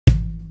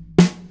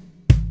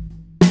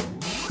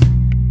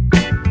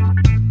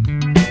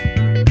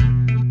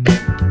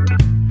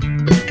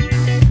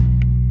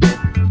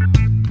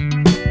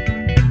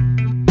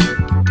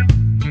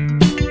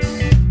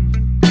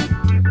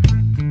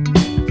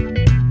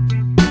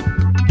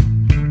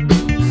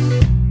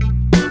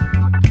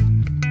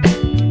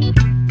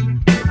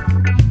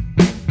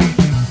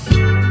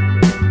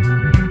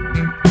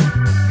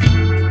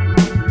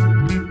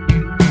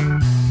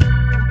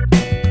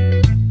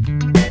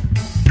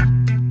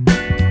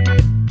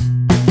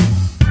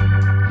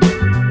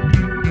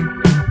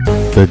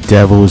The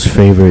devil's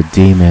favorite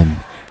demon,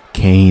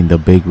 Kane, the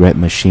big red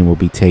machine, will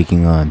be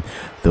taking on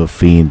the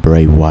Fiend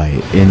Bray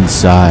Wyatt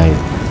inside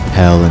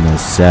Hell in a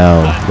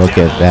Cell. Look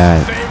at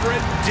that.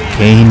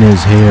 Kane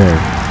is here.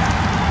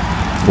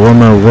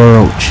 Former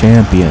world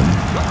champion,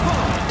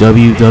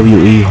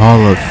 WWE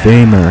Hall of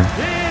Famer.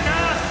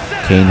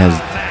 Kane has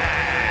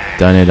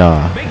done it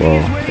all.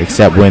 Well,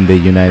 except win the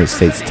United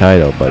States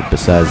title, but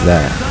besides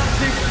that.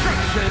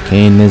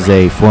 Kane is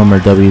a former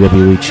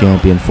WWE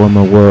champion,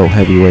 former world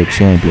heavyweight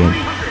champion,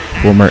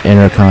 former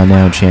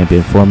Intercontinental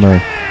champion, former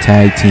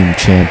tag team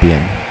champion.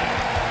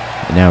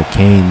 And now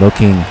Kane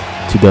looking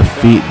to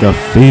defeat the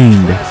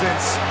Fiend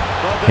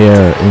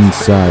here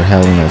inside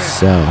Hell in a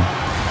Cell.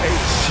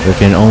 There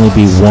can only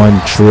be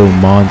one true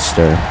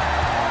monster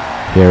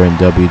here in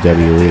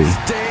WWE.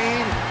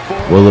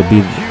 Will it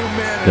be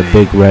the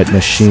big red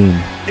machine,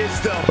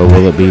 or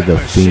will it be the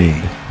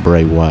Fiend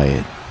Bray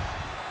Wyatt?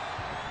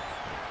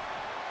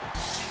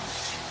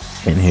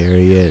 And here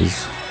he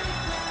is,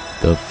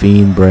 the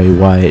Fiend Bray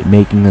Wyatt,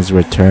 making his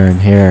return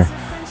here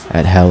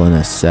at Hell in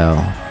a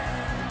Cell.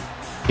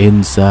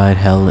 Inside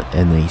Hell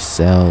in a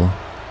Cell,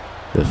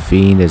 the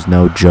Fiend is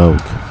no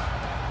joke.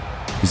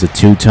 He's a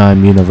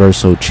two-time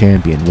Universal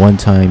Champion,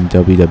 one-time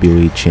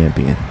WWE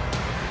Champion,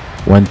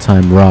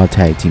 one-time Raw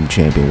Tag Team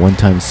Champion,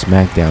 one-time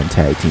SmackDown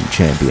Tag Team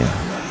Champion.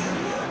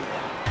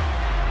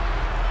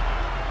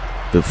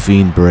 The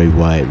Fiend Bray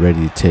Wyatt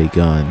ready to take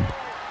on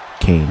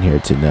Kane here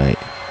tonight.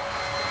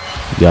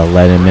 You gotta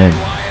let him in.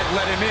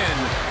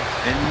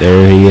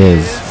 There he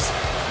is.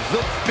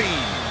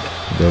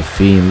 The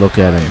Fiend, look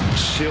at him.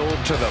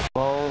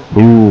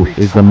 Who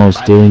is the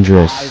most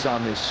dangerous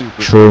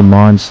true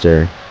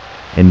monster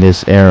in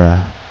this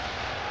era?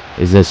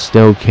 Is it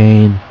still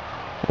Kane,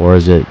 or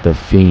is it the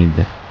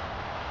Fiend?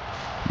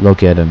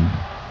 Look at him.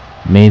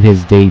 Made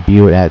his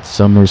debut at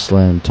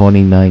SummerSlam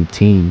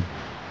 2019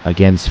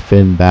 against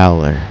Finn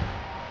Balor.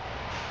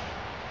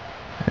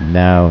 And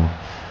now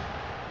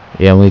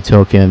it only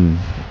took him,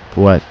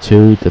 what,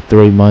 2 to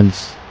 3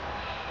 months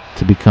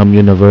to become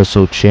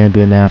Universal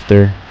Champion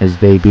after his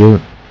debut,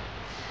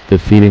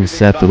 defeating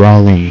Seth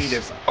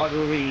Rollins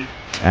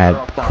at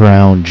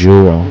Crown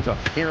Jewel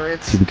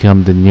to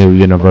become the new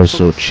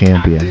Universal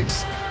Champion.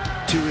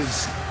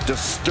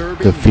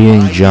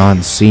 Defeating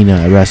John Cena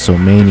at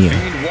WrestleMania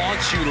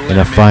in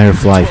a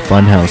Firefly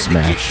Funhouse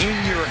match.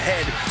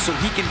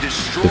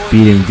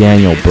 Defeating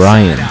Daniel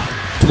Bryan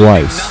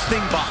twice.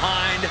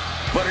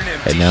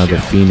 And now the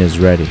Fiend is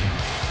ready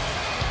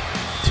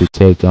to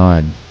take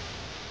on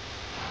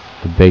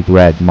the big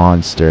red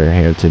monster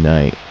here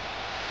tonight,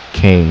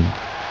 Kane.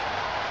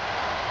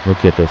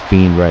 Look at the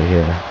Fiend right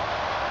here.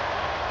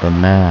 The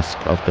mask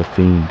of the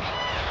Fiend.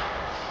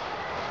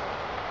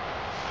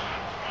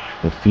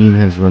 The Fiend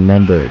has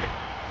remembered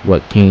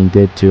what Kane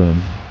did to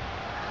him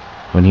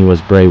when he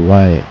was Bray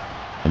Wyatt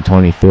in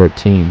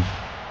 2013.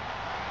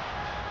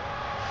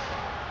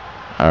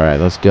 Alright,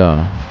 let's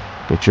go.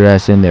 Get your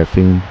ass in there,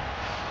 Fiend.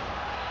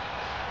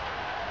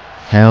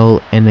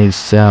 Hell in a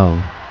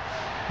Cell.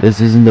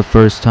 This isn't the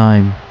first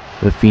time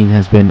the Fiend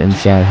has been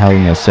inside Hell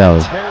in a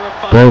Cell.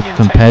 Both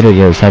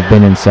competitors have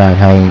been inside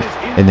Hell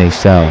in a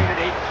Cell.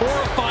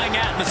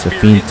 The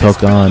Fiend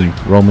took on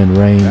Roman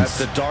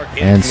Reigns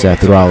and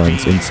Seth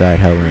Rollins inside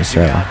Hell in a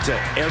Cell.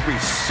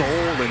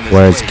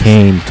 Whereas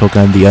Kane took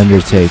on The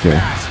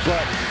Undertaker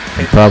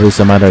and probably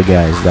some other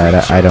guys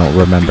that I don't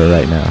remember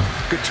right now.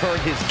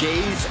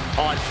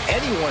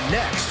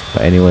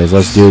 But anyways,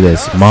 let's do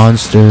this.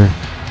 Monster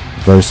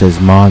versus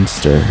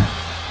monster.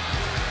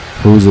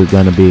 Who's it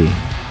gonna be?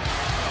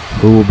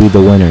 Who will be the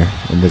winner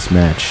in this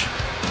match?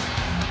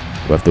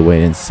 We'll have to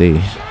wait and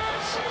see.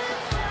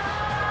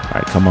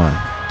 Alright, come on.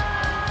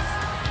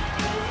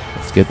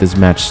 Let's get this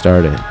match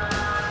started.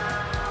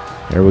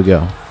 Here we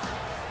go.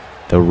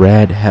 The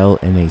red Hell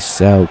in a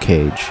Cell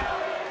cage.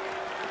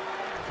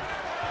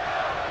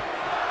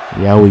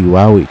 Yowie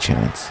wowie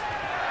chants.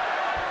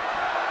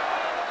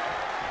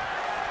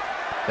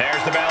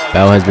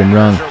 Bell has been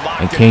rung,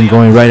 and Kane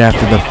going right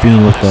after the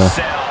Fiend with the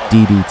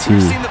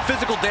DDT.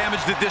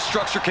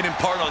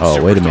 Oh,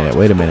 wait a minute,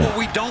 wait a minute.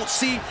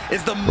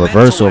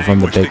 Reversal from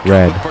the big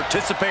red.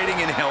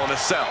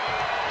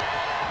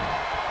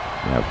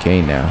 Now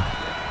Kane now.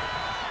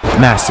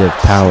 Massive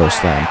power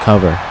slam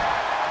cover.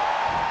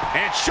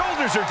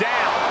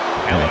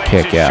 And a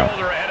kick out.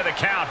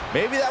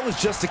 Maybe that was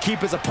just to keep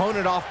his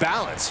opponent off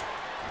balance.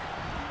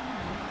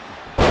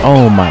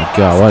 Oh my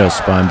god, what a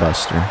spine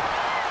buster.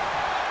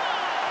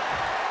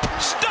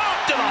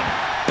 Stop to the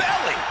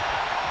belly.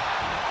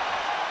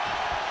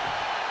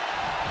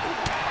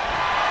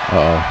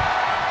 Uh-oh.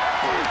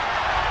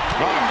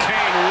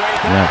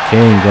 Now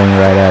Kane going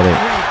right at it.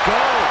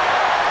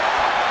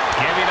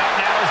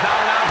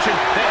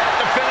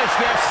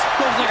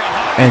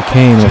 And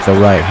Kane with the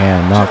right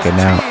hand knocking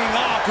out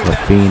the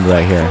Fiend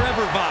right here.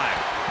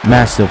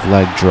 Massive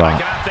leg drop.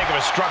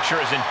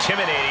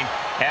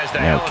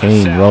 Now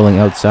Kane rolling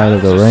outside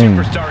of the ring,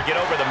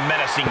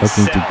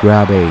 looking to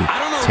grab a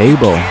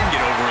table.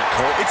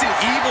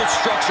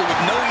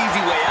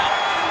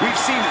 We've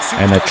seen that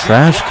and a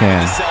trash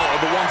can. are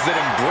the ones that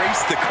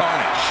embrace the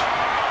carnage.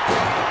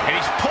 And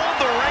he's pulled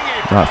the ring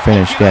apron. Not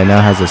finished yet.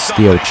 Now has a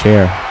steel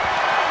chair.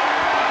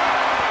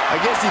 I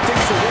guess he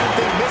thinks the one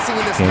thing missing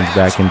in this Kane's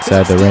match back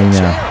inside the ring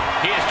now.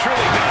 He has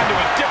truly gone to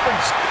a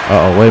different.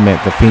 Uh-oh, wait a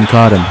minute. The Fiend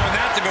caught him.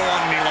 Not to go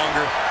on any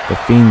longer. The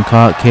Fiend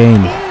caught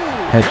Kane.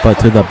 Headbutt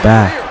to the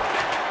back.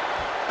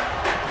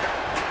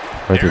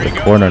 Right through the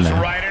corner now.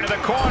 Right into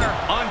the corner.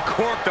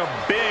 Uncorked a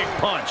big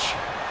punch.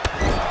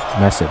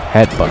 Massive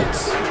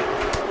headbutts.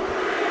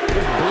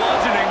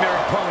 Bludgeoning their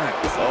opponent.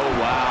 Oh,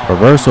 wow.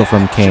 Reversal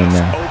from Kane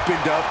Just now.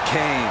 opened up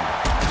Kane.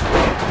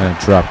 And a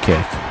drop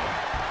kick.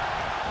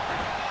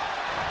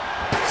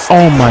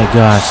 Oh my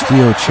gosh,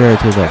 steel chair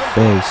to the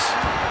face.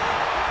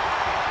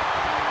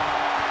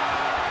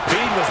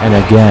 And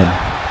again.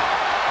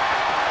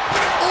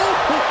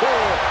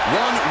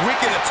 One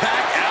wicked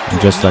attack after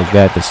And just like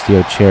that, the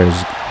steel chair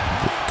is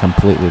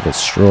completely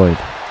destroyed.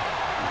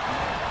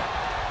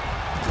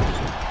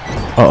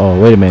 Uh-oh,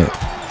 wait a minute.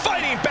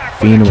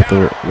 Fiend with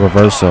the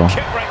reversal.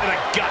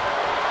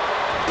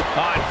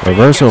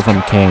 Reversal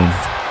from Kane.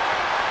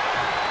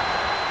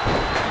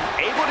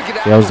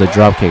 That was the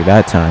drop kick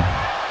that time.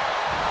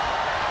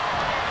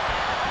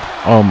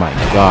 Oh my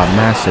god,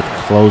 massive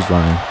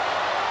clothesline.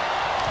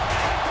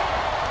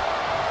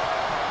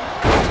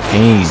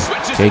 Kane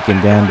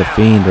taking down the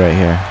Fiend right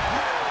here.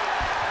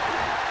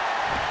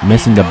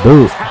 Missing the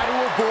boot.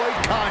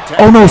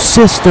 Oh no,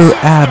 Sister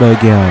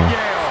Abigail.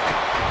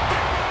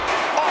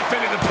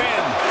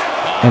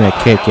 And a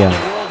kick out.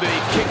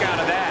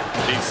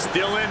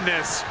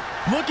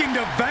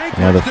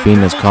 Now the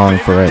Fiend is calling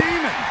for it.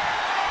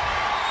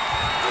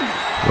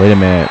 Wait a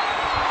minute.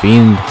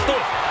 Fiend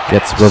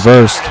gets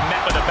reversed.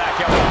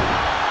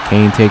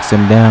 Kane takes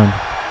him down.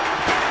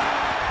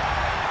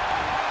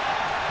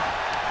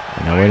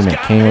 Now wait a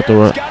minute. Kane with the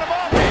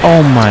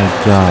oh my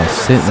god.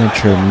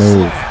 Signature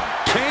move.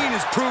 Kane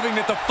is proving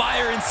that the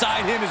fire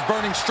inside him is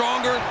burning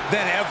stronger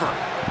than ever.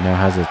 Now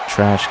has a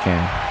trash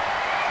can.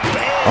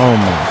 Oh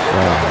my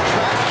god.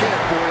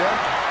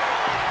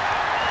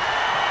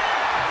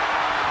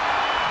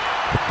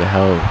 What the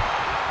hell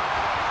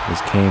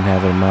does Kane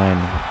have in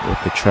mind with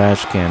the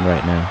trash can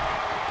right now?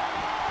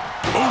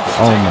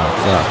 Oh my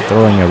god.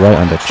 Throwing it right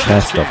on the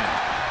chest of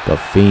the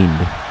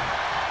Fiend.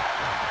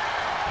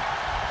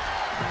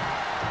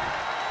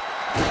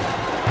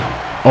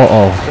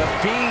 Uh-oh.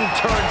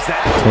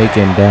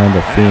 Taking down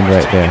the Fiend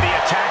right there.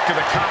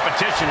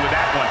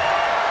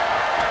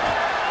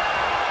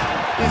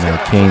 And now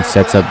Kane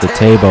sets up the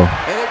table.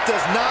 And it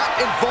does not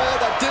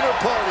involve a dinner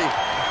party.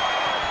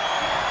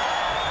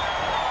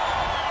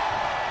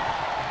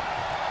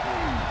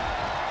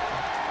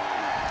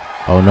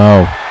 Oh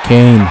no.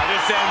 Kane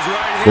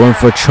going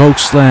for choke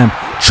slam.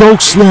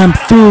 Choke slam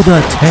through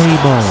the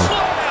table.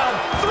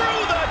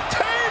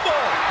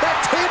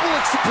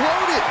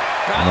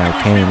 Now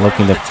Kane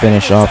looking to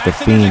finish off the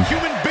Fiend.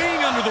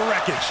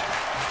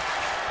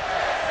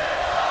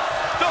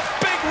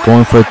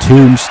 Going for a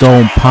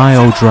tombstone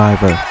pile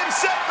driver.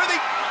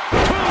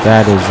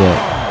 That is it.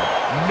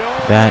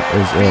 That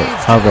is it.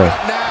 Cover.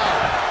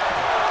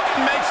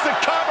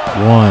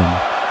 1,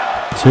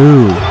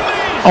 2.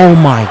 Oh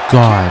my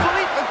god.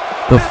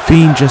 The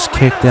Fiend just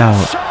kicked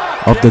out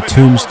of the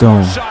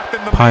tombstone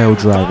pile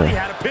driver.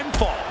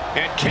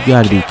 You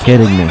gotta be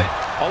kidding me.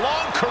 A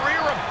long career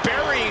of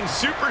burying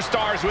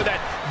superstars with that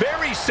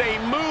very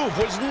same move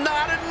was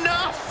not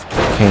enough.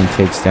 Kane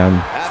takes down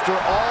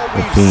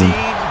the Fiend.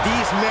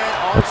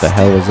 What the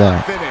hell was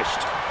that?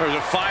 There's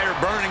a fire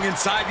burning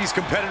inside these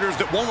competitors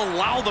that won't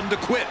allow them to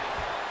quit.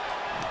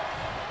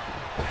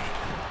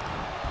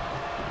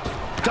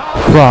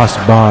 Cross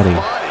body.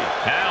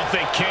 I don't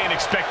think Kane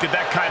expected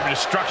that kind of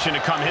destruction to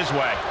come his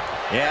way.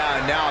 Yeah,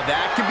 now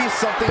that could be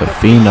something. The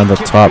Fiend on the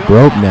top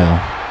rope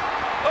now.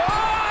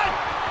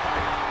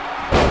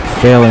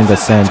 Failing the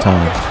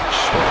senton.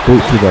 Boot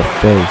to the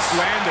face.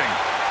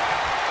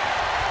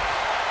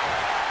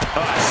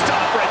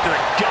 Stop right to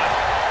the gut.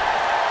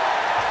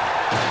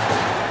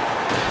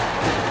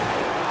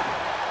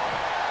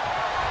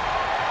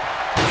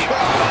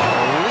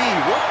 Golly,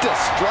 what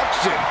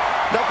destruction.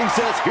 Nothing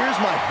says, here's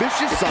my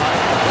vicious side.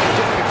 I'm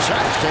getting a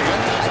trash can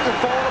after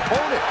falling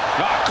opponent.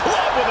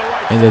 Club with the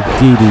right. And the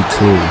DDT.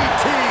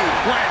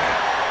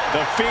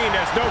 The Fiend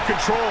has no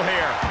control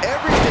here.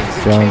 Everything's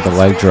Failing the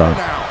leg drop.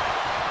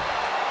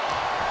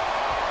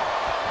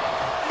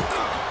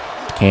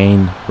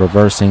 Kane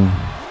reversing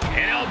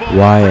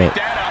Wyatt.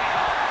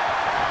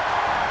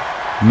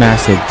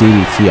 Massive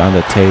DDT on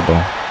the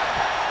table.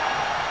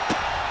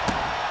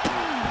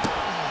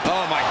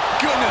 Oh my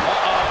goodness.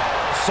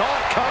 Saw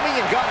it coming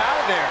and got out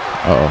of there.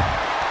 Uh-oh.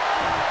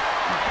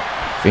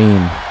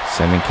 Fiend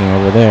sending King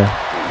over there.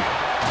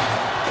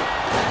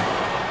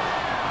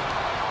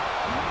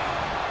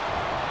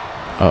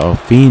 Uh-oh.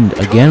 Fiend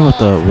again with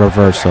the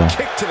reversal.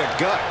 Kick to the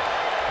gut.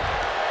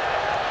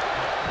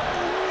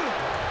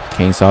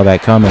 Kane saw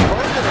that coming.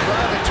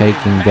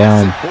 Taking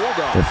down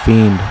the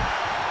Fiend.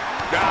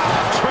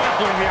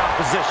 Trampling the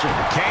opposition.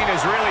 Kane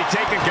has really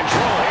taken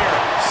control here.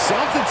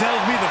 Something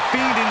tells me the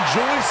Fiend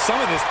enjoys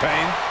some of this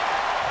pain.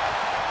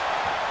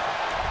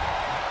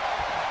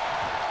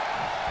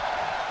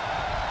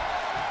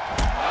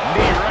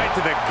 Knee right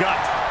to the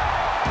gut.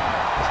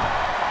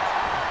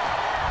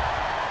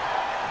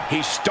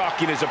 He's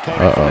stalking his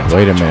opponent.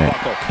 Wait a minute.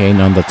 Kane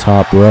on the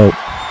top rope.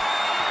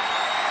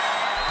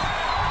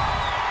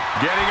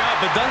 Getting up,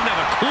 but doesn't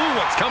have a clue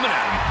what's coming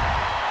at him.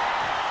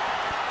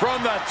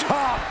 From the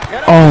top.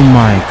 Oh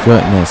my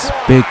goodness.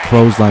 Big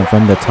clothesline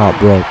from the top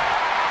rope.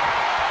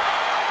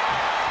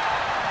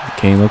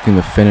 Kane looking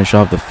to finish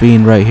off the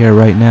Fiend right here,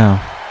 right now.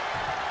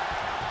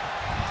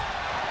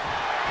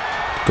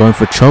 Going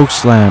for choke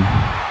slam.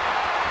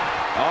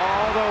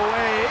 All the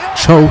way up.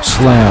 Choke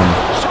slam.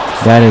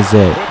 That is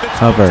it.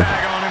 Cover.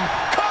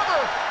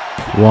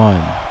 1,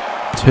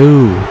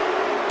 2,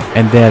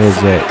 and that is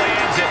it.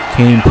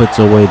 Kane puts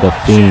away the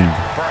Fiend.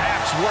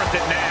 Perhaps worth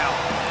it now.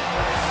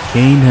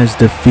 Kane has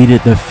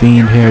defeated the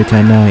Fiend here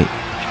tonight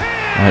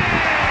at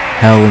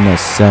Hell in a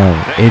Cell.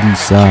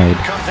 Inside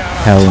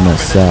Hell in a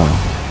Cell.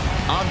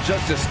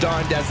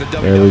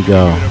 There we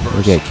go.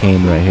 Look at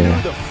Kane right here.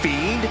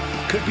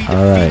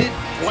 Alright.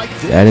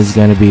 That is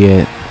going to be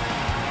it.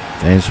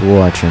 Thanks for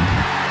watching.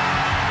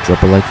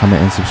 Drop a like,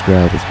 comment, and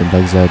subscribe. It's been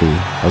DougsLD.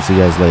 I'll see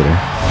you guys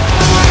later.